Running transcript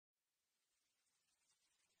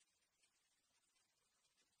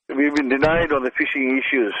we've been denied on the fishing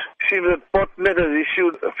issues. See, the Portnet has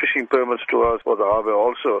issued fishing permits to us for the harbour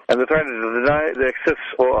also, and they're trying to deny the access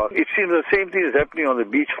for us. It seems the same thing is happening on the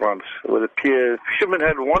beach fronts with the pier. Fishermen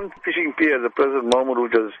had one fishing pier at the present moment,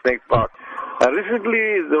 which was Snake Park.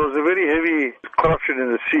 Recently, there was a very heavy corruption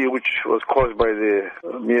in the sea, which was caused by the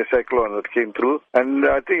near cyclone that came through. And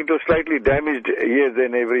I think it was slightly damaged here,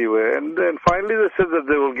 then, everywhere. And then finally they said that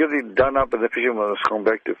they will get it done up and the fishermen will come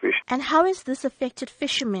back to fish. And how has this affected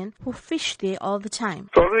fishermen who fish there all the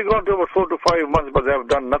time? It's already gone to about 4 to 5 months, but they have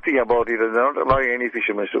done nothing about it, and they're not allowing any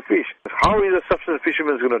fishermen to fish. How is a subsistence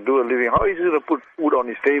fisherman going to do a living? How is he going to put food on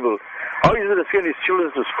his table? How is he going to send his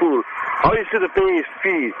children to school? How is he going to pay his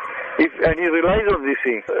fee? And he relies on these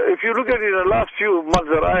things. If you look at it in the last few months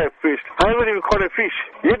that I have fished, I haven't even caught a fish.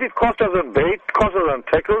 Yet it costs us on bait, it costs us on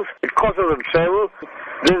tackles, it costs us on travel.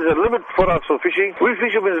 There's a limit for us for fishing. We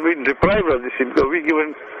fishermen have been deprived of this because we're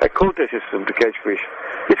given a quota system to catch fish.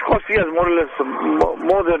 It's costing us more or less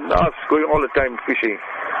more than us going all the time fishing.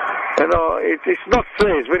 You know, it's not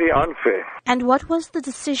fair. It's very unfair. And what was the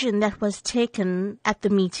decision that was taken at the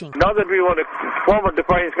meeting? Now that we want to form a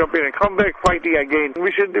defiance campaign and come back fighting again, we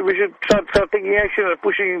should start taking action and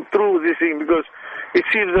pushing through this thing, because it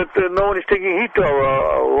seems that no one is taking heed to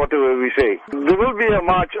whatever we say. There will be a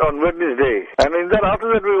march on Wednesday, and after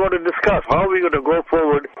that we want to discuss how we're going to go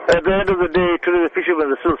forward. At the end of the day, today the fishermen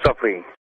are still suffering.